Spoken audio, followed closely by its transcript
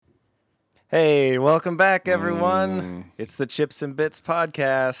Hey, welcome back, everyone. It's the Chips and Bits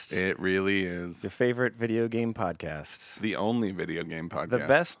podcast, It really is. your favorite video game podcast. The only video game podcast. The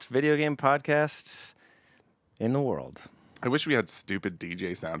best video game podcast in the world. I wish we had stupid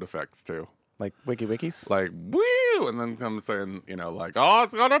DJ sound effects too. Like Wiki Wikis? Like, woo! And then come saying, like, oh,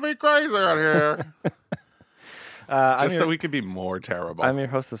 it's going to be crazy out here. Just so we could be more terrible. I'm your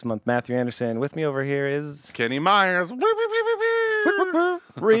host this month, Matthew Anderson. With me over here is... Kenny Myers.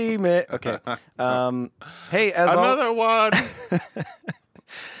 Remix. Okay. Hey, Another one.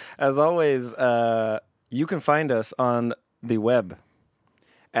 As always, you can find us on the web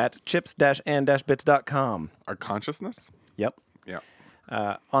at chips-and-bits.com. Our consciousness? Yep.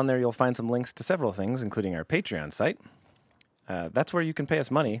 Yeah. On there, you'll find some links to several things, including our Patreon site. That's where you can pay us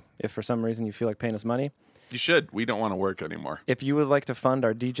money if for some reason you feel like paying us money. You should. We don't want to work anymore. If you would like to fund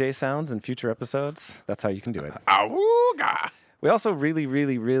our DJ sounds in future episodes, that's how you can do it. Awooga! We also really,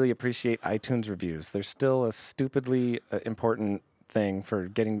 really, really appreciate iTunes reviews. They're still a stupidly important thing for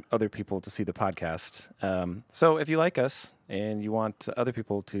getting other people to see the podcast. So if you like us and you want other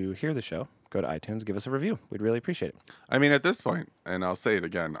people to hear the show, go to iTunes, give us a review. We'd really appreciate it. I mean, at this point, and I'll say it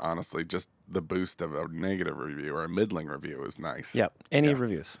again, honestly, just the boost of a negative review or a middling review is nice. Yeah. Any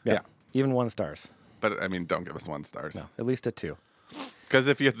reviews. Yeah. Even 1 stars. But I mean, don't give us 1 stars. No, at least a 2. Because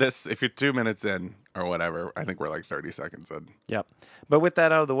if you're 2 minutes in or whatever, I think we're like 30 seconds in. Yep. But with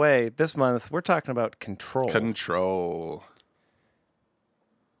that out of the way, this month we're talking about Control. Control.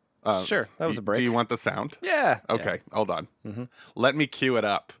 Sure, that was a break. Do you want the sound? Yeah. Okay, hold on. Mm-hmm. Let me cue it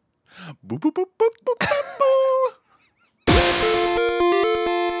up. Boop, boop, boop, boop, boop, boop, boop.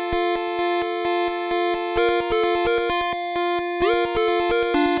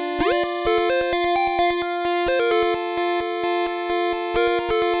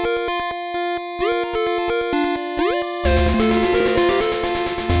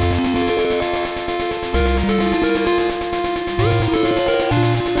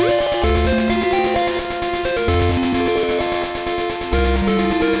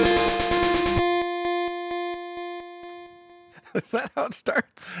 Is that how it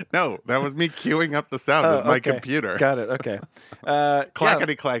starts? No, that was me queuing up the sound with my computer. Got it. Okay.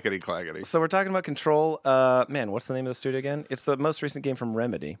 Clackety, clackety, clackety. So we're talking about Control. Man, what's the name of the studio again? It's the most recent game from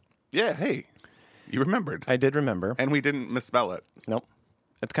Remedy. Yeah, hey, you remembered. I did remember. And we didn't misspell it. Nope.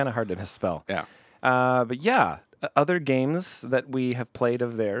 It's kind of hard to misspell. Yeah. But yeah, other games that we have played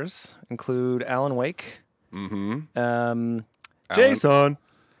of theirs include Alan Wake. Mm-hmm. Jason.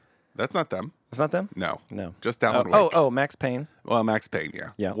 That's not them. It's not them? No. No. Just Alan Wake. Oh, Max Payne. Well, Max Payne, yeah.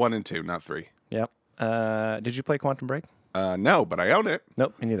 Yeah. 1 and 2, not 3. Yep. Did you play Quantum Break? No, but I own it.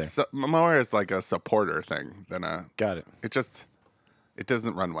 Nope, me neither. So, more as like a supporter thing than a... Got it. It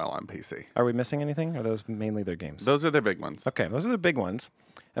doesn't run well on PC. Are we missing anything? Or are those mainly their games? Those are their big ones. Okay, those are the big ones.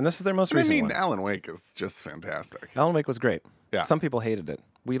 And this is their most recent one. Alan Wake is just fantastic. Alan Wake was great. Yeah. Some people hated it.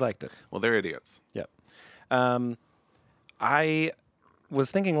 We liked it. Well, they're idiots. Yep. I was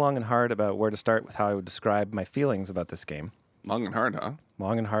thinking long and hard about where to start with how I would describe my feelings about this game. Long and hard, huh?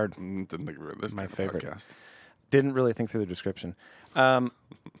 Long and hard. Didn't think we were this My kind of favorite. podcast. Didn't really think through the description.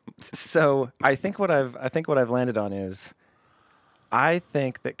 So I think what I've landed on is I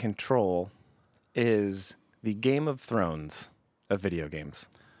think that Control is the Game of Thrones of video games.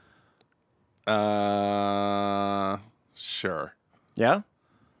 Sure. Yeah?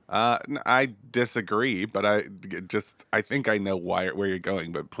 I disagree, but I think I know where you're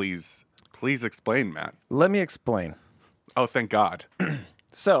going, but please explain, Matt. Let me explain. Oh, thank God.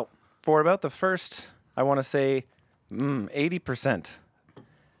 So, for about the first, I want to say 80%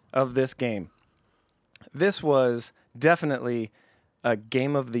 of this game, this was definitely a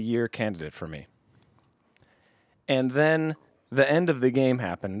Game of the Year candidate for me. And then the end of the game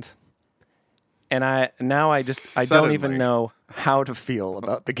happened, and I don't even know how to feel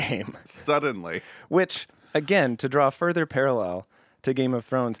about the game. Suddenly. Which, again, to draw a further parallel to Game of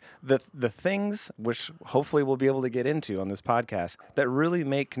Thrones, the things which hopefully we'll be able to get into on this podcast that really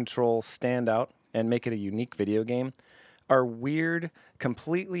make Control stand out and make it a unique video game are weird,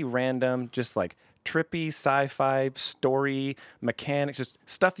 completely random, just like trippy sci-fi story mechanics, just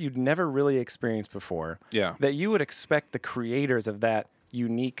stuff you'd never really experienced before. Yeah. That you would expect the creators of that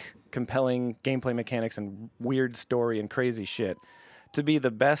unique, compelling gameplay mechanics and weird story and crazy shit to be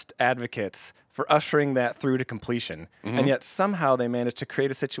the best advocates for ushering that through to completion. Mm-hmm. And yet somehow they managed to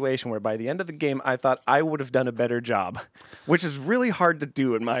create a situation where by the end of the game, I thought I would have done a better job, which is really hard to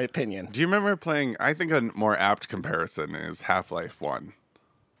do in my opinion. Do you remember playing, I think a more apt comparison is Half-Life 1.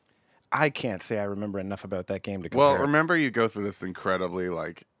 I can't say I remember enough about that game to compare. Well, remember you go through this incredibly,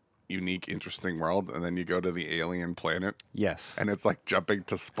 like, unique, interesting world, and then you go to the alien planet. Yes. And it's like jumping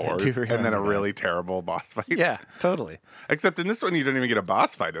to spores, and then remember a that. really terrible boss fight. Yeah, totally. Except in this one, you don't even get a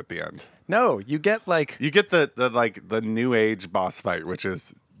boss fight at the end. No, you get like You get the new age boss fight, which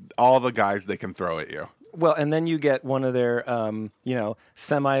is all the guys they can throw at you. well, and then you get one of their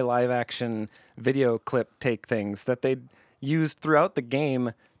semi live action video clip take things that they used throughout the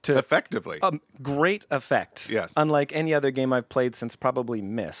game to Effectively. great effect. Yes. Unlike any other game I've played since probably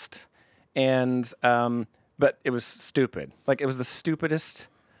Myst. And but it was stupid. Like it was the stupidest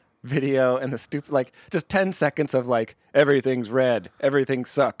video and the stupid like just 10 seconds of like everything's red, everything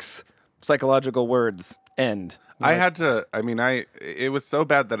sucks. Psychological words end. It was so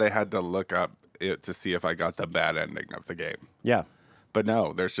bad that I had to look up it to see if I got the bad ending of the game. Yeah. But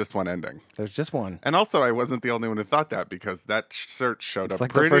no, there's just one ending. There's just one. And also, I wasn't the only one who thought that because that search showed up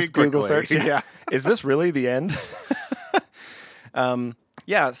Like pretty the first quickly. Google search. Yeah. Is this really the end?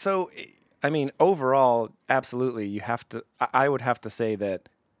 Yeah. So, I mean, overall, absolutely, you have to. I would have to say that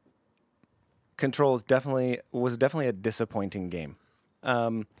Control was definitely a disappointing game,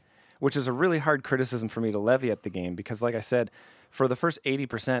 which is a really hard criticism for me to levy at the game because, like I said, for the first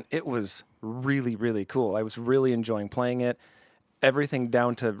 80%, it was really, really cool. I was really enjoying playing it. Everything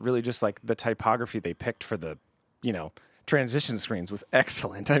down to really just like the typography they picked for the, transition screens was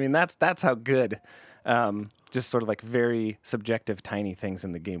excellent. I mean, that's how good, just sort of like very subjective, tiny things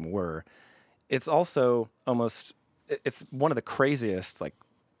in the game were. It's also it's one of the craziest, like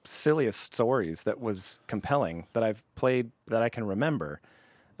silliest stories that was compelling that I've played that I can remember.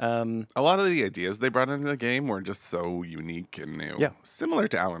 A lot of the ideas they brought into the game were just so unique and new. Yeah. Similar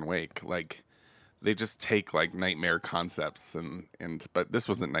to Alan Wake. Like, they just take like nightmare concepts but this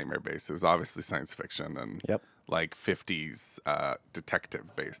wasn't nightmare based. It was obviously science fiction and like 50s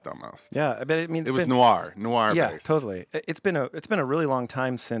detective based almost. Yeah, but it means it was noir yeah, based. Totally. It's been a really long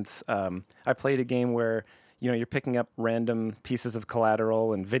time since I played a game where you're picking up random pieces of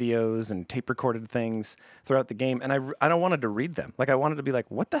collateral and videos and tape recorded things throughout the game, and I don't wanted to read them. Like I wanted to be like,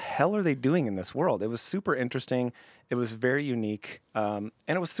 what the hell are they doing in this world? It was super interesting. It was very unique, and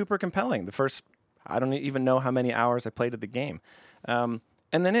it was super compelling. The first, I don't even know how many hours I played of the game. And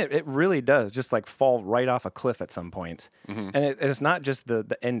then it really does just like fall right off a cliff at some point. Mm-hmm. And it's not just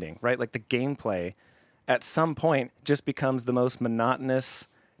the ending, right? Like the gameplay at some point just becomes the most monotonous,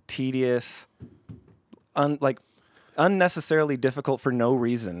 tedious, unnecessarily difficult for no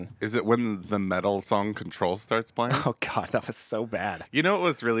reason. Is it when the metal song Control starts playing? Oh, God, that was so bad. You know what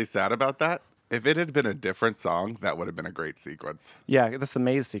was really sad about that? If it had been a different song, that would have been a great sequence. Yeah, that's the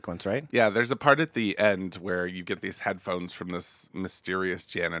maze sequence, right? Yeah, there's a part at the end where you get these headphones from this mysterious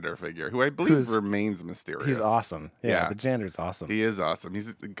janitor figure, who I believe remains mysterious. He's awesome. Yeah, the janitor's awesome. He is awesome. He's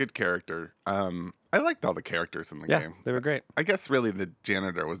a good character. I liked all the characters in the game. They were great. I guess really the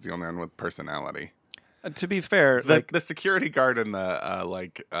janitor was the only one with personality. To be fair, the security guard and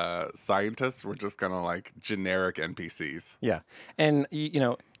the scientists were just kind of like generic NPCs. Yeah, and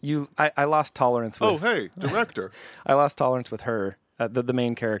I lost tolerance with. Oh, hey, director! I lost tolerance with her, the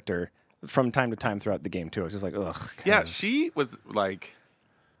main character, from time to time throughout the game too. I was just like, ugh. Yeah, she was like.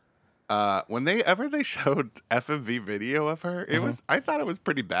 Whenever they showed FMV video of her, I thought it was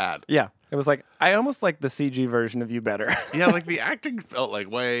pretty bad. Yeah, it was like I almost like the CG version of you better. Yeah, like the acting felt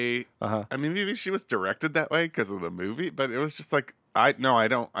like way. I mean, maybe she was directed that way because of the movie, but it was just like I don't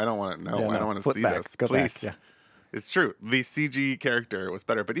want to know. Yeah, I don't want to see this. Go Please. back. Yeah. It's true. The CG character was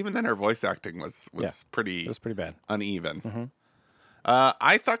better, but even then, her voice acting was pretty. It was pretty bad. Uneven. Mm-hmm.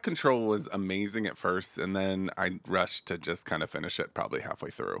 I thought Control was amazing at first, and then I rushed to just kind of finish it probably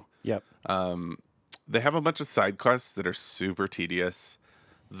halfway through. Yep. They have a bunch of side quests that are super tedious.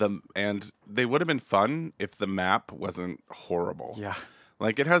 And they would have been fun if the map wasn't horrible. Yeah.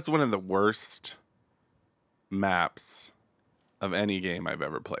 Like, it has one of the worst maps of any game I've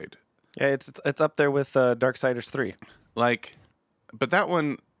ever played. Yeah, it's up there with Darksiders 3. Like, but that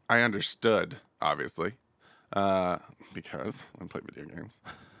one I understood, obviously. Because I play video games.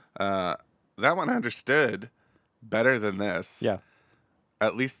 That one I understood better than this. Yeah.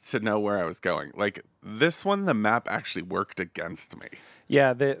 At least to know where I was going. Like, this one, the map actually worked against me.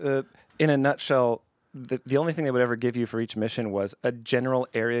 Yeah, in a nutshell, the only thing they would ever give you for each mission was a general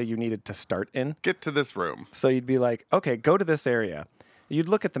area you needed to start in. Get to this room. So you'd be like, okay, go to this area. You'd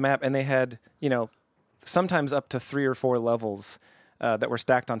look at the map, and they had, sometimes up to 3 or 4 levels that were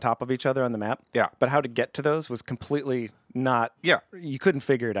stacked on top of each other on the map. Yeah. But how to get to those was completely not. Yeah. You couldn't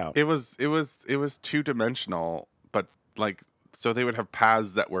figure it out. It was 2-dimensional, but like, so they would have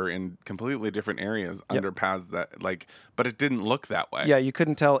paths that were in completely different areas under paths that but it didn't look that way. Yeah, you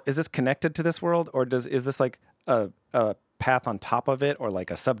couldn't tell, is this connected to this world, or is this like a path on top of it or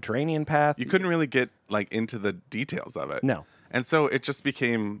like a subterranean path. You couldn't really get like into the details of it. No. And so it just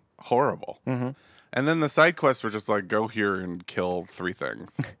became horrible. Mm-hmm. And then the side quests were just like, go here and kill 3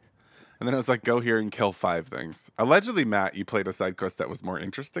 things. And then it was like, go here and kill 5 things. Allegedly, Matt, you played a side quest that was more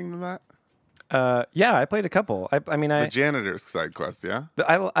interesting than that? Yeah, I played a couple. The janitor's side quest, yeah?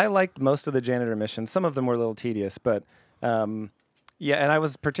 I liked most of the janitor missions. Some of them were a little tedious, but yeah, and I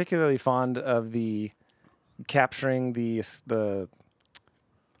was particularly fond of the capturing the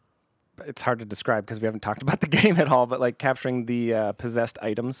it's hard to describe because we haven't talked about the game at all, but like capturing the possessed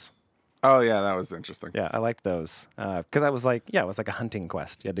items. Oh, yeah, that was interesting. Yeah, I liked those because I was like, yeah, it was like a hunting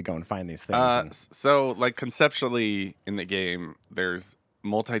quest. You had to go and find these things. So, like, conceptually in the game, there's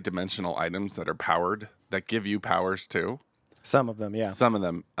multi-dimensional items that are powered that give you powers too. Some of them, yeah. Some of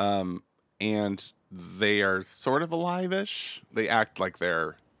them. And they are sort of alive-ish. They act like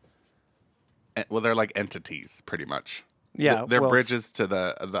they're like entities, pretty much. Yeah, they're bridges to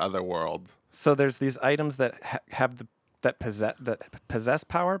the other world. So there's these items that that possess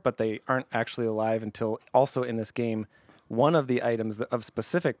power, but they aren't actually alive until also in this game, one of the items of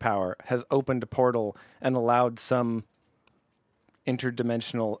specific power has opened a portal and allowed some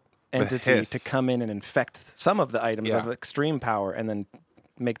interdimensional entity to come in and infect some of the items of extreme power and then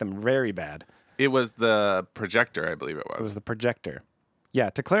make them very bad. It was the projector, I believe it was. It was the projector.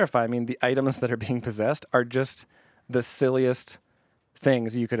 Yeah, to clarify, I mean, the items that are being possessed are just the silliest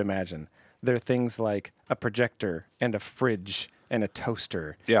things you could imagine. They're things like a projector and a fridge and a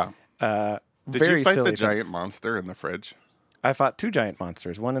toaster. Yeah. Did you fight the giant monster in the fridge? I fought 2 giant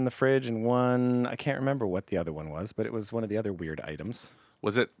monsters, one in the fridge and one, I can't remember what the other one was, but it was one of the other weird items.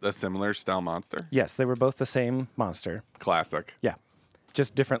 Was it a similar style monster? Yes, they were both the same monster. Classic. Yeah.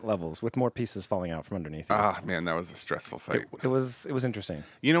 Just different levels with more pieces falling out from underneath you. Ah, man, that was a stressful fight. It was interesting.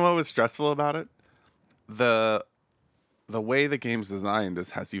 You know what was stressful about it? The way the game's designed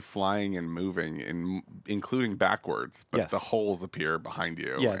has you flying and moving, including backwards, but the holes appear behind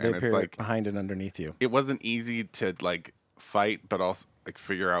you. Yeah, they appear like, behind and underneath you. It wasn't easy to like fight, but also like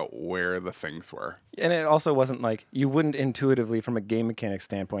figure out where the things were. And it also wasn't like you wouldn't intuitively, from a game mechanics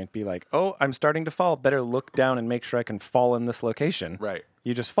standpoint, be like, "Oh, I'm starting to fall. Better look down and make sure I can fall in this location." Right.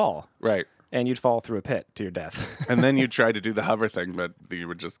 You just fall. Right. And you'd fall through a pit to your death. And then you'd try to do the hover thing, but you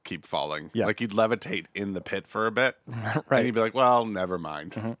would just keep falling. Yeah. Like you'd levitate in the pit for a bit. Right. And you'd be like, well, never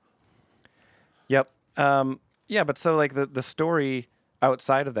mind. Mm-hmm. Yep. Yeah, but so like the story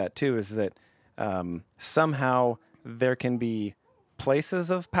outside of that too is that somehow there can be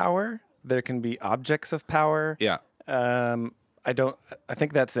places of power, there can be objects of power. Yeah. I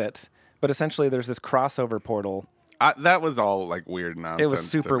think that's it. But essentially there's this crossover portal. That was all like weird nonsense. It was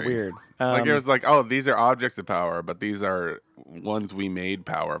super weird. Like it was like, oh, these are objects of power, but these are ones we made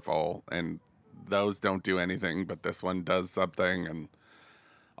powerful, and those don't do anything, but this one does something. And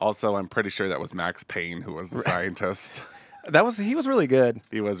also, I'm pretty sure that was Max Payne who was the scientist. He was really good.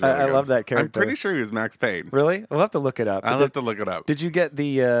 He was really good. I love that character. I'm pretty sure he was Max Payne. Really? We'll have to look it up. I'll have to look it up. Did you get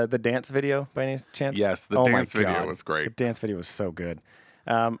the dance video by any chance? Yes, the dance video was great. The dance video was so good.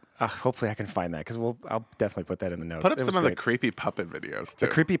 Hopefully I can find that because I'll definitely put that in the notes. Put up some of the creepy puppet videos too.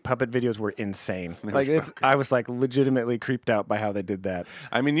 The creepy puppet videos were insane. I was like legitimately creeped out by how they did that.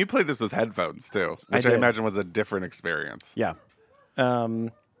 I mean, you played this with headphones too, which I imagine was a different experience. Yeah.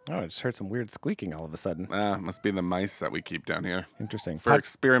 I just heard some weird squeaking all of a sudden. Must be the mice that we keep down here. Interesting. For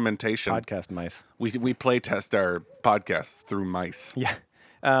experimentation. Podcast mice. We play test our podcasts through mice. Yeah.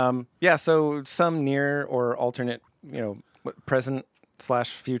 Yeah, so some near or alternate, present /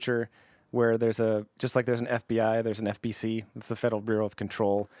 future where there's an FBI, there's an FBC, it's the Federal Bureau of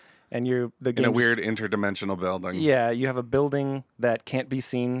Control, and in a weird interdimensional building. Yeah, you have a building that can't be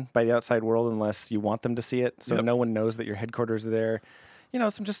seen by the outside world unless you want them to see it, so no one knows that your headquarters are there.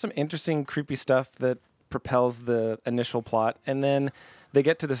 Some interesting, creepy stuff that propels the initial plot, and then they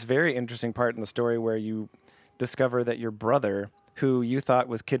get to this very interesting part in the story where you discover that your brother, who you thought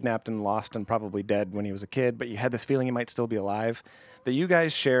was kidnapped and lost and probably dead when he was a kid, but you had this feeling he might still be alive, that you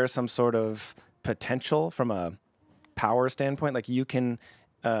guys share some sort of potential from a power standpoint. Like you can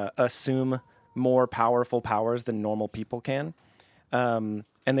assume more powerful powers than normal people can. And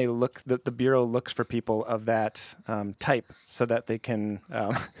the Bureau looks for people of that type so that they can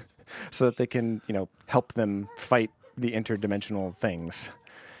help them fight the interdimensional things.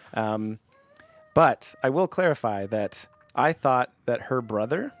 But I will clarify that I thought that her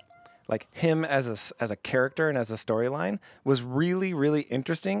brother, like him as a character and as a storyline, was really, really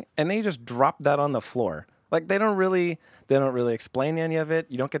interesting, and they just dropped that on the floor. Like they don't really explain any of it.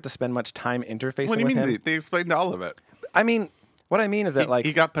 You don't get to spend much time interfacing with him. What do you mean? They explained all of it. I mean, What I mean is that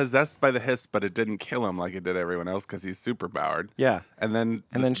he got possessed by the hiss, but it didn't kill him like it did everyone else because he's super powered. Yeah. And then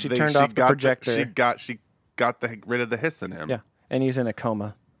she turned off the projector. She got rid of the hiss in him. Yeah. And he's in a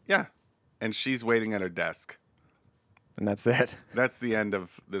coma. Yeah. And she's waiting at her desk. And that's it. That's the end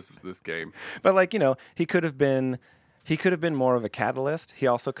of this game. But like, he could have been more of a catalyst. He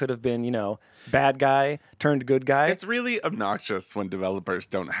also could have been, bad guy turned good guy. It's really obnoxious when developers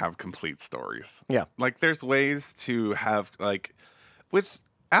don't have complete stories. Yeah. Like there's ways to have like with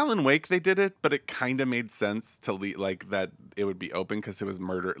Alan Wake they did it, but it kind of made sense to like that it would be open because it was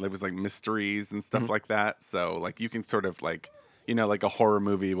murder. It was like mysteries and stuff like that. So like you can sort of like, like a horror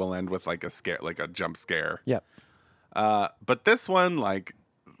movie will end with like a scare, like a jump scare. Yeah. But this one, like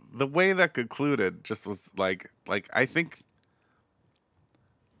the way that concluded just was like I think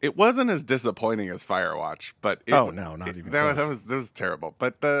it wasn't as disappointing as Firewatch, but not even close. That was terrible.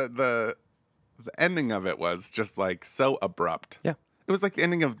 But the ending of it was just like so abrupt. Yeah. It was like the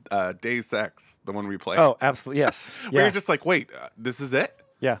ending of Deus Ex, the one we played. Oh, absolutely. Yes. Where you're just like, wait, this is it?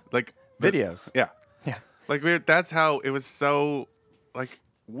 Yeah. Like videos. Yeah. Yeah. Like that's how it was so like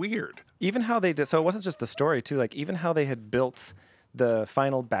weird. Even how they did, so it wasn't just the story too, like even how they had built the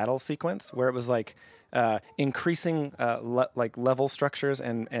final battle sequence where it was like increasing like level structures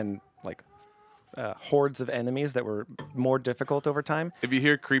and like hordes of enemies that were more difficult over time. If you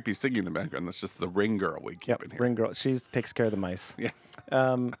hear creepy singing in the background, that's just the ring girl we keep in here. Ring girl. She takes care of the mice. Yeah.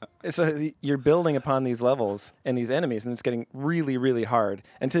 So you're building upon these levels and these enemies, and it's getting really, really hard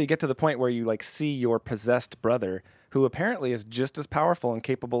until you get to the point where you like see your possessed brother, who apparently is just as powerful and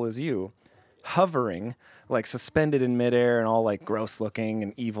capable as you, hovering, like suspended in midair and all like gross looking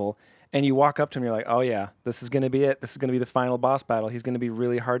and evil. And you walk up to him, you're like, oh yeah, this is going to be it. This is going to be the final boss battle. He's going to be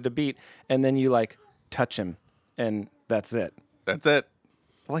really hard to beat. And then you like touch him and that's it. That's it.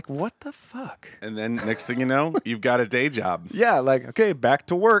 Like, what the fuck? And then next thing you know, you've got a day job. Yeah, like, okay, back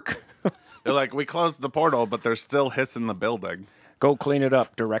to work. They're like, we closed the portal, but there's still hiss in the building. Go clean it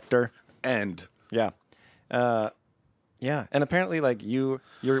up, director. End. Yeah. Yeah. And apparently, like, you're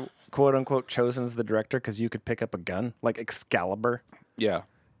quote unquote chosen as the director because you could pick up a gun, like Excalibur. Yeah.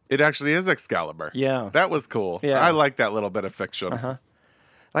 It actually is Excalibur. Yeah. That was cool. Yeah. I like that little bit of fiction. Uh-huh.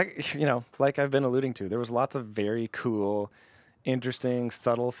 Like, like I've been alluding to, there was lots of very cool, interesting,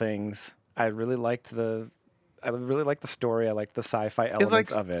 subtle things. I really liked the story. I liked the sci-fi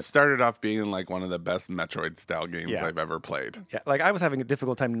elements of it. Started off being like one of the best Metroid style games I've ever played. Yeah, like I was having a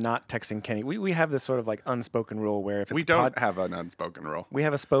difficult time not texting Kenny. We have this sort of like unspoken rule where if it's we don't have an unspoken rule. We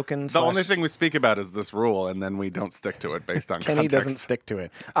have a spoken. The only thing we speak about is this rule, and then we don't stick to it based on Kenny context. doesn't stick to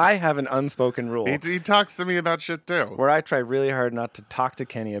it. I have an unspoken rule. He talks to me about shit too. Where I try really hard not to talk to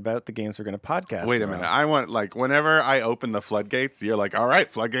Kenny about the games we're going to podcast. Wait a minute. I want like whenever I open the floodgates, you're like, all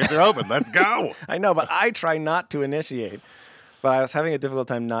right, floodgates are open. Let's go. I know, but I try not to initiate. But I was having a difficult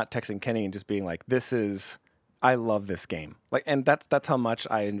time not texting Kenny and just being like, I love this game. Like, and that's how much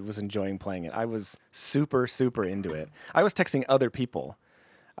I was enjoying playing it. I was super, super into it. I was texting other people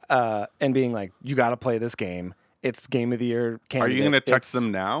and being like, you got to play this game. It's game of the year candidate. Are you going to text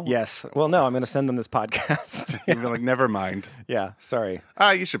them now? Yes. Well, no, I'm going to send them this podcast. You'd be like, never mind. Yeah, sorry.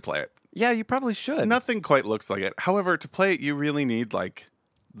 You should play it. Yeah, you probably should. Nothing quite looks like it. However, to play it, you really need like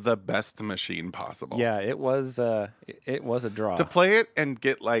the best machine possible. Yeah, it was a draw. To play it and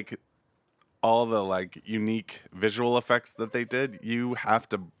get like all the like unique visual effects that they did, you have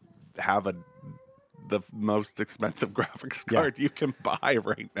to have the most expensive graphics card you can buy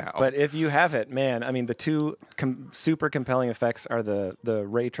right now. But if you have it, man, I mean, the two super compelling effects are the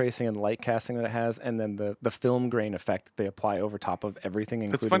ray tracing and light casting that it has, and then the film grain effect that they apply over top of everything.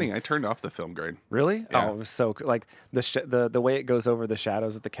 It's funny. I turned off the film grain. Really? Yeah. Oh, it was so like the way it goes over the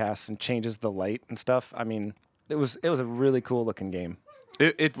shadows that the cast and changes the light and stuff. I mean, it was a really cool looking game.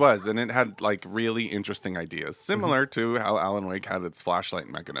 It was, and it had like really interesting ideas, similar to how Alan Wake had its flashlight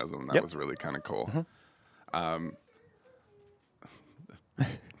mechanism. That was really kind of cool.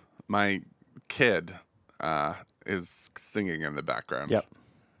 My kid is singing in the background. Yep.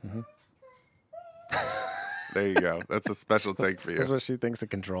 There you go. That's a special take for you. That's what she thinks of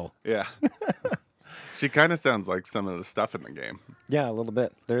Control. Yeah. She kind of sounds like some of the stuff in the game. Yeah, a little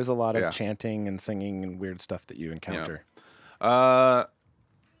bit. There's a lot of chanting and singing and weird stuff that you encounter. Yeah.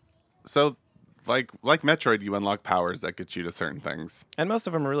 So, like Metroid, you unlock powers that get you to certain things. And most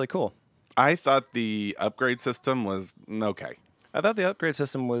of them are really cool. I thought the upgrade system was okay. I thought the upgrade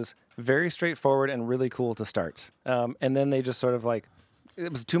system was very straightforward and really cool to start. And then they just sort of like,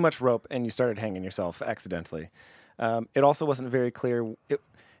 it was too much rope and you started hanging yourself accidentally. It also wasn't very clear.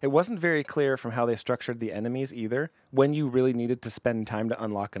 It wasn't very clear from how they structured the enemies either, when you really needed to spend time to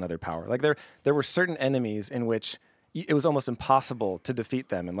unlock another power. Like there were certain enemies in which it was almost impossible to defeat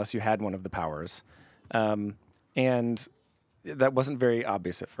them unless you had one of the powers. And that wasn't very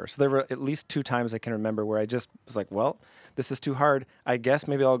obvious at first. There were at least 2 times I can remember where I just was like, well, this is too hard. I guess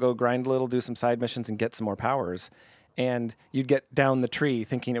maybe I'll go grind a little, do some side missions, and get some more powers. And you'd get down the tree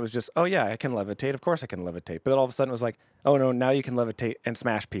thinking it was just, oh, yeah, I can levitate. Of course I can levitate. But then all of a sudden it was like, oh, no, now you can levitate and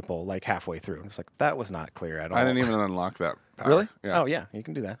smash people like halfway through. And it's like, that was not clear at all. I didn't even unlock that power. Really? Yeah. Oh, yeah, you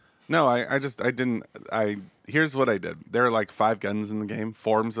can do that. No, I didn't. Here's what I did. There are like 5 guns in the game,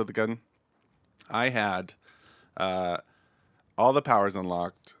 forms of the gun. I had all the powers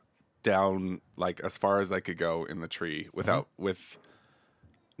unlocked down like as far as I could go in the tree with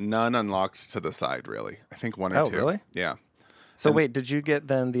none unlocked to the side, really. I think 1 or 2. Oh, really? Yeah. So wait, did you get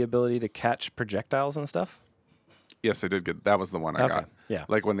then the ability to catch projectiles and stuff? Yes, I did get. That was the one I got. Yeah.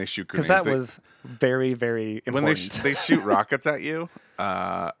 Like when they shoot grenades. Because that was very, very important. When they shoot rockets at you,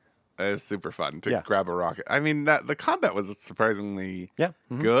 it's super fun to grab a rocket. I mean, the combat was surprisingly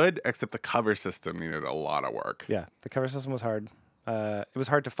good, except the cover system needed a lot of work. Yeah, the cover system was hard. It was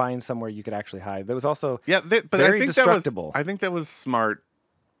hard to find somewhere you could actually hide. There was also but very I think destructible. I think that was smart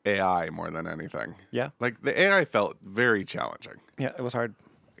AI more than anything. Yeah. Like the AI felt very challenging. Yeah, it was hard.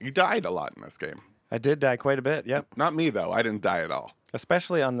 You died a lot in this game. I did die quite a bit, yep. Not me, though. I didn't die at all.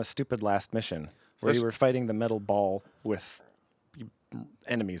 Especially on the stupid last mission where you were fighting the metal ball with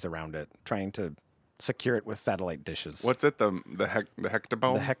enemies around it, trying to secure it with satellite dishes. What's it? The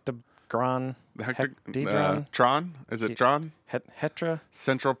hectobone? The hectagron? The hectadron? Tron? Is it Tron? Hetra?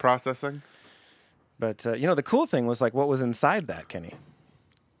 Central processing? But, the cool thing was, like, what was inside that, Kenny?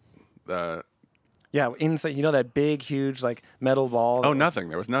 Yeah, inside, that big, huge, like, metal ball. Oh, nothing.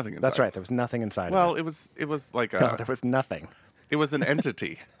 There was nothing inside. That's right. There was nothing inside well, of it. it was like a... No, there was nothing. It was an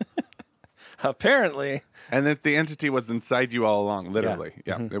entity. Apparently. And that the entity was inside you all along, literally.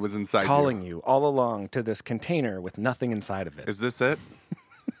 Yeah, it was inside calling you all along to this container with nothing inside of it. Is this it?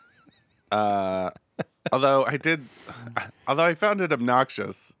 Although I found it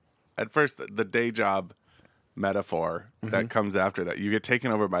obnoxious, at first the day job metaphor that comes after that. You get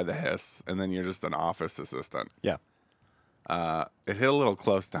taken over by the hiss, and then you're just an office assistant. Yeah. It hit a little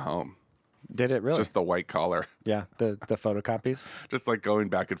close to home. Did it really? Just the white collar. Yeah, the photocopies. Just like going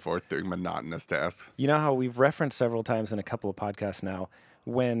back and forth doing monotonous tasks. You know how we've referenced several times in a couple of podcasts now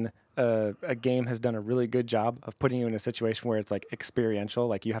when a game has done a really good job of putting you in a situation where it's like experiential,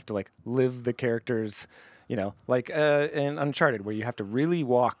 like you have to like live the characters, like in Uncharted where you have to really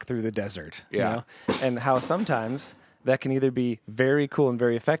walk through the desert. Yeah. And how sometimes that can either be very cool and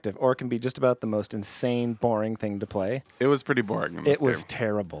very effective, or it can be just about the most insane, boring thing to play. It was pretty boring in this game. It was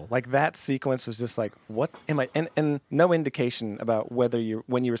terrible. Like that sequence was just like, what am I? And no indication about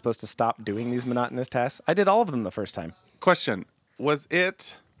when you were supposed to stop doing these monotonous tasks. I did all of them the first time. Question: was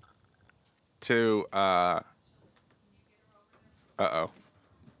it to?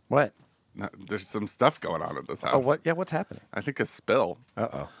 What? No, there's some stuff going on at this house. Oh, what? Yeah, what's happening? I think a spill.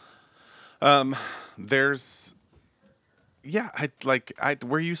 There's. Yeah,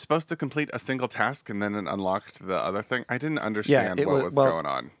 were you supposed to complete a single task and then it unlocked the other thing? I didn't understand what was going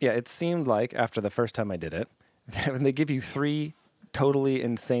on. Yeah, it seemed like after the first time I did it, when they give you 3 totally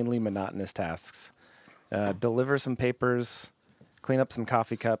insanely monotonous tasks, deliver some papers, clean up some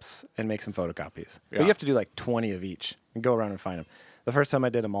coffee cups, and make some photocopies. Yeah. But you have to do like 20 of each and go around and find them. The first time I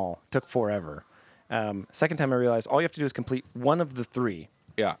did them all, took forever. Second time I realized all you have to do is complete one of the 3.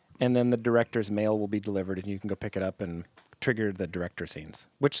 Yeah. And then the director's mail will be delivered and you can go pick it up and trigger the director scenes.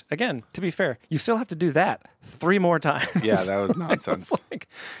 Which, again, to be fair, you still have to do that 3 more times. Yeah, that was nonsense. Like,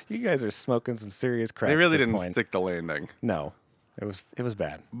 you guys are smoking some serious crap. They really at this didn't point. stick the landing. No, it was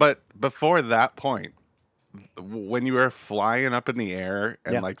bad. But before that point, when you were flying up in the air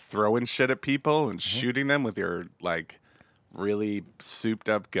and like throwing shit at people and shooting them with your like really souped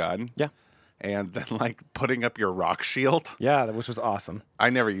up gun. Yeah. And then like putting up your rock shield. Yeah, which was awesome.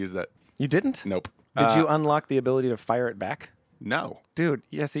 I never used it. You didn't? Nope. Did you unlock the ability to fire it back? No. Dude,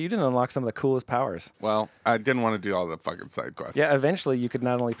 yeah, so you didn't unlock some of the coolest powers. Well, I didn't want to do all the fucking side quests. Yeah, eventually you could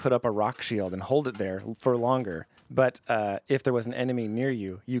not only put up a rock shield and hold it there for longer, but if there was an enemy near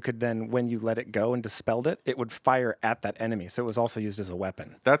you, you could then, when you let it go and dispelled it, it would fire at that enemy. So it was also used as a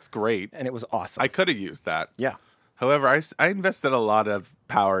weapon. That's great. And it was awesome. I could have used that. Yeah. However, I invested a lot of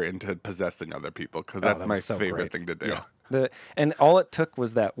power into possessing other people because that's my favorite thing to do. Yeah. And all it took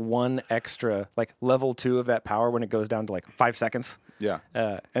was that one extra, like level 2 of that power when it goes down to like 5 seconds. Yeah.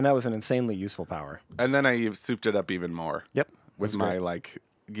 And that was an insanely useful power. And then I souped it up even more. Yep. With my like,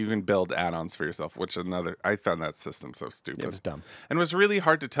 you can build add-ons for yourself, which I found that system so stupid. It was dumb. And it was really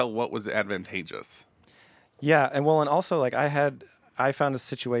hard to tell what was advantageous. Yeah. And also like I found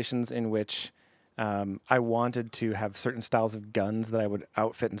situations in which I wanted to have certain styles of guns that I would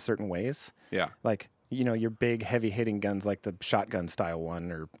outfit in certain ways. Yeah. Like, your big heavy hitting guns like the shotgun style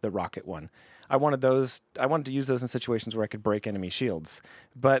one or the rocket one. I wanted to use those in situations where I could break enemy shields.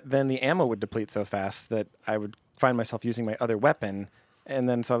 But then the ammo would deplete so fast that I would find myself using my other weapon. And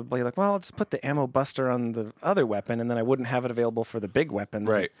then so I'd be like, well, let's put the ammo buster on the other weapon, and then I wouldn't have it available for the big weapons.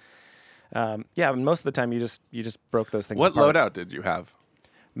 Right. And most of the time you just broke those things What apart. loadout did you have?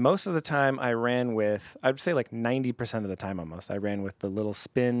 Most of the time I ran with, I'd say like 90% of the time almost, I ran with the little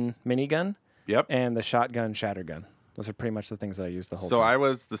spin minigun. Yep. And the shotgun shattergun. Those are pretty much the things that I used the whole time. So I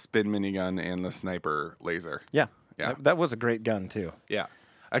was the spin minigun and the sniper laser. Yeah. Yeah. That was a great gun too. Yeah.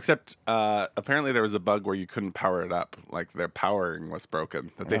 Except apparently there was a bug where you couldn't power it up. Like their powering was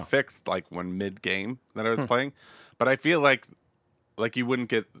broken that they fixed like when mid-game that I was playing. But I feel like you wouldn't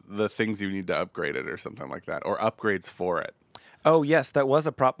get the things you need to upgrade it or something like that, or upgrades for it. Oh, yes, that was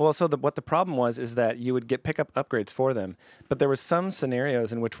a problem. Well, so what the problem was is that you would pick up upgrades for them, but there were some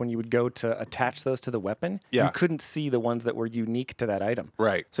scenarios in which when you would go to attach those to the weapon, you couldn't see the ones that were unique to that item.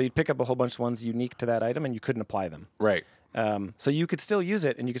 Right. So you'd pick up a whole bunch of ones unique to that item, and you couldn't apply them. Right. So you could still use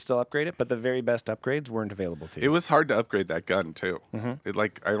it, and you could still upgrade it, but the very best upgrades weren't available to you. It was hard to upgrade that gun, too. Mm-hmm.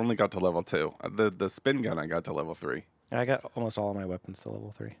 I only got to level 2. The spin gun, I got to level 3. I got almost all of my weapons to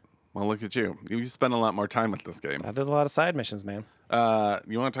level 3. Well, look at you. You spent a lot more time with this game. I did a lot of side missions, man.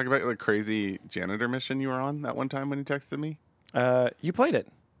 You want to talk about the crazy janitor mission you were on that one time when you texted me? You played it.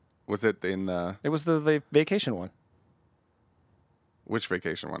 Was it in the... It was the vacation one. Which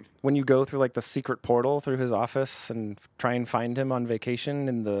vacation one? When you go through like the secret portal through his office and try and find him on vacation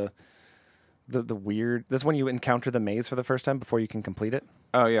in the weird... This is when you encounter the maze for the first time before you can complete it.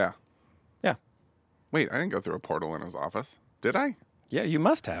 Oh, yeah. Yeah. Wait, I didn't go through a portal in his office. Did I? Yeah, you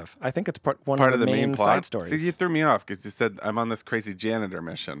must have. I think it's part of the main plot side stories. See, you threw me off because you said I'm on this crazy janitor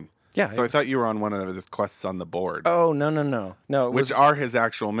mission. Yeah. So I thought you were on one of his quests on the board. Oh, no. Which are his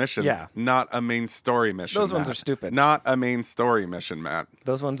actual missions, Yeah. not a main story mission. Those ones Matt. are stupid. Not a main story mission, Matt.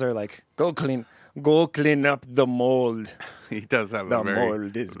 Those ones are like, go clean up the mold. He does have The a very...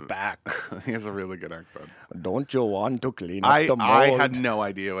 mold is back. He has a really good accent. Don't you want to clean up the mold? I had no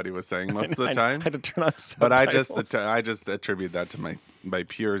idea what he was saying most of the time. I had to turn on subtitles. But I just attribute that to my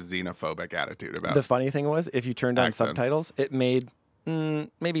pure xenophobic attitude about The funny thing was, if you turned on accents. subtitles, it made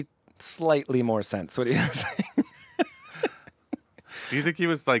maybe slightly more sense what he was saying. Do you think he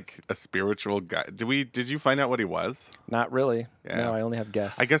was like a spiritual guy? Did you find out what he was? Not really. Yeah. No, I only have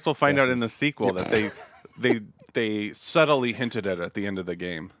guesses. I guess we'll find out in the Guesses. sequel that they subtly hinted at the end of the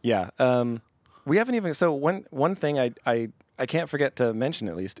game. Yeah. We haven't even. So one thing I can't forget to mention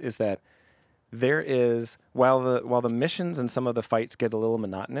at least is that there is while the missions and some of the fights get a little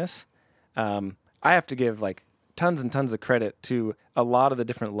monotonous, I have to give like tons and tons of credit to a lot of the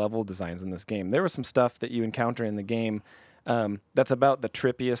different level designs in this game. There was some stuff that you encounter in the game that's about the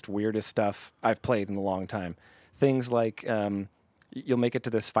trippiest, weirdest stuff I've played in a long time. Things like you'll make it to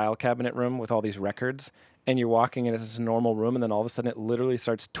this file cabinet room with all these records, and you're walking in this normal room, and then all of a sudden it literally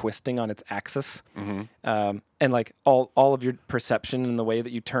starts twisting on its axis. And like all of your perception and the way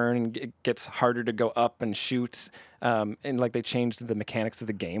that you turn, and it gets harder to go up and shoot. And like they changed the mechanics of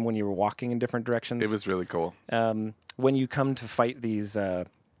the game when you were walking in different directions. It was really cool. When you come to fight these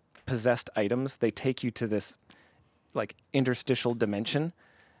possessed items, they take you to this like interstitial dimension,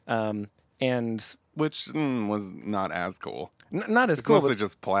 and Which was not as cool. not as It's cool. mostly But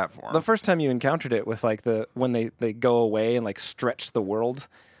just platforms. the first time you encountered it with like when they go away and like stretch the world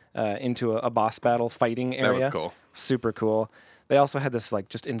into a boss battle fighting area. That was cool. Super cool. They also had this like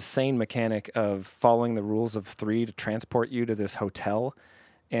just insane mechanic of following the rules of 3 to transport you to this hotel.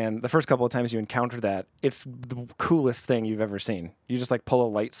 And the first couple of times you encounter that, it's the coolest thing you've ever seen. You just like pull a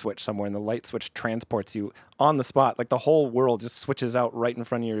light switch somewhere, and the light switch transports you on the spot. Like the whole world just switches out right in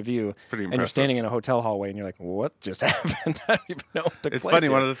front of your view. It's pretty and you're impressive. standing in a hotel hallway, and you're like, "What just happened? I don't even know what took It's place funny.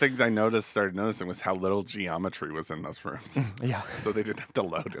 here." One of the things I started noticing was how little geometry was in those rooms. Yeah. So they didn't have to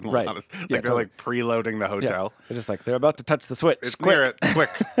load in a Right. lot of Yeah, they're totally. like preloading the Yeah. hotel. They're just like they're about to touch the switch. It's Quick. near it. Quick.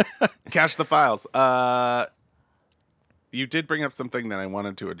 Cache the files. You did bring up something that I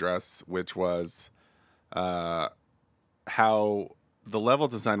wanted to address, which was how the level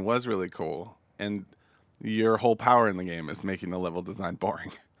design was really cool, and your whole power in the game is making the level design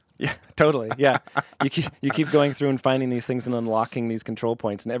boring. Yeah, totally. Yeah, you keep going through and finding these things and unlocking these control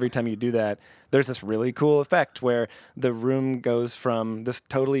points, and every time you do that, there's this really cool effect where the room goes from this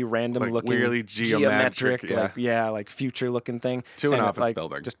totally random Like, looking, weirdly geometric, yeah. like future looking thing To an and it, office like,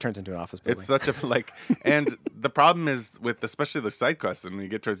 building. just turns into an office building. It's such a and the problem is with especially the side quests, and when you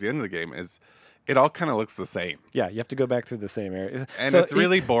get towards the end of the game, is it all kind of looks the same. Yeah, you have to go back through the same area. And so it's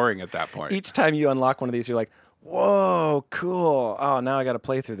really boring at that point. Each time you unlock one of these, you're like, whoa, cool. Oh, now I got to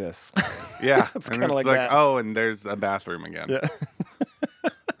play through this. Yeah. It's kind of like that. Oh, and there's a bathroom again. Yeah.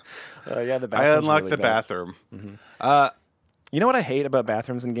 Yeah, the I bathroom's unlocked really the bad. bathroom. You know what I hate about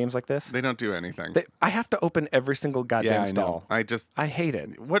bathrooms in games like this? They don't do anything. I have to open every single goddamn I stall. know. I hate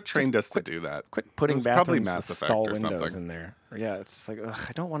it. What trained us to do that? Quit putting It was probably bathrooms Mass with Effect stall or windows something. in there. Yeah, it's just like, ugh,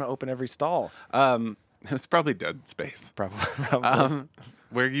 I don't want to open every stall. It was probably Dead Space. Probably.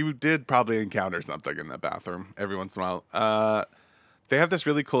 Where you did probably encounter something in the bathroom every once in a while. They have this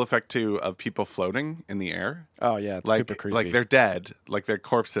really cool effect too of people floating in the air. Oh yeah, it's super creepy. Like they're dead, like they're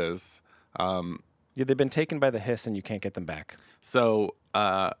corpses. Yeah, they've been taken by the hiss and you can't get them back. So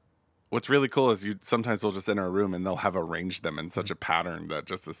what's really cool is sometimes they'll just enter a room and they'll have arranged them in such a pattern that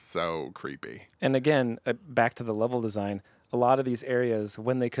just is so creepy. And again, back to the level design, a lot of these areas,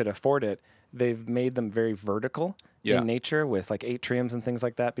 when they could afford it, they've made them very vertical in nature with like atriums and things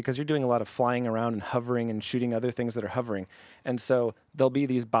like that, because you're doing a lot of flying around and hovering and shooting other things that are hovering. And so there'll be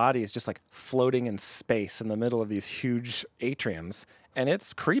these bodies just like floating in space in the middle of these huge atriums. And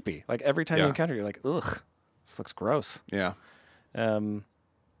it's creepy. Like every time you encounter it, you're like, ugh, this looks gross. Yeah.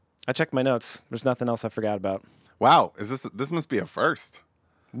 I checked my notes. There's nothing else I forgot about. Wow. This must be a first.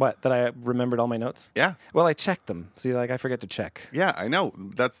 What? That I remembered all my notes? Yeah. Well, I checked them. See, like I forget to check. Yeah, I know.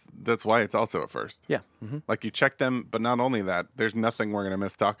 That's why it's also a first. Yeah. Mm-hmm. Like you check them, but not only that, there's nothing we're going to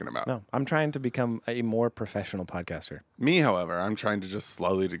miss talking about. No, I'm trying to become a more professional podcaster. Me, however, I'm trying to just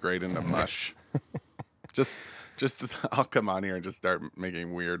slowly degrade into mush. just I'll come on here and just start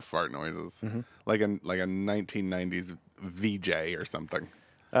making weird fart noises. Like a 1990s VJ or something.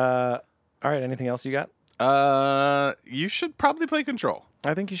 All right, anything else you got? You should probably play Control.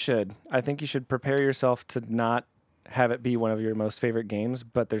 I think you should. I think you should prepare yourself to not have it be one of your most favorite games,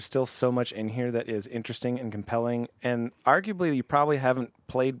 but there's still so much in here that is interesting and compelling. And arguably, you probably haven't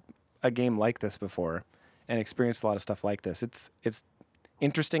played a game like this before and experienced a lot of stuff like this. It's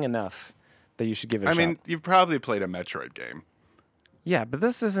interesting enough that you should give it a shot. I mean, you've probably played a Metroid game. Yeah, but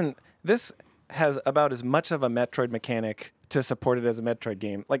this has about as much of a Metroid mechanic to support it as a Metroid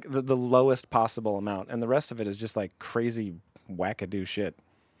game, like the lowest possible amount. And the rest of it is just like crazy wackadoo shit.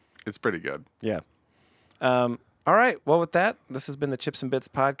 It's pretty good. Yeah. All right. Well, with that, this has been the Chips and Bits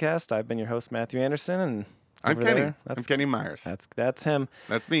podcast. I've been your host, Matthew Anderson, and I'm Kenny. I'm Kenny Myers. That's him.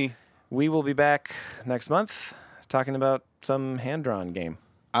 That's me. We will be back next month talking about some hand-drawn game.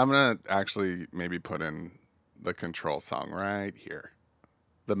 I'm gonna actually maybe put in the Control song right here,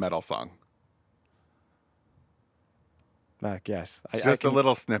 the metal song. Yes. Just a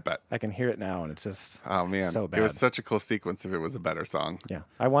little snippet. I can hear it now, and it's just oh man, so bad. It was such a cool sequence. If it was a better song, yeah.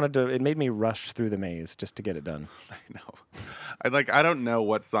 It made me rush through the maze just to get it done. I know. I don't know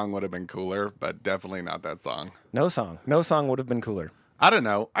what song would have been cooler, but definitely not that song. No song would have been cooler. I don't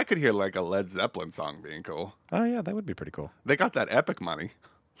know. I could hear like a Led Zeppelin song being cool. Oh yeah, that would be pretty cool. They got that Epic money.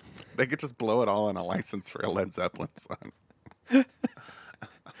 They could just blow it all on a license for a Led Zeppelin song.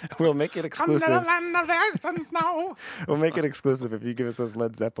 We'll make it exclusive. Come to the land of the ice and snow. We'll make it exclusive if you give us those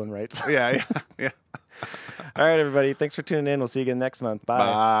Led Zeppelin rights. Yeah. All right, everybody. Thanks for tuning in. We'll see you again next month. Bye.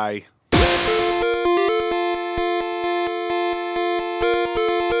 Bye.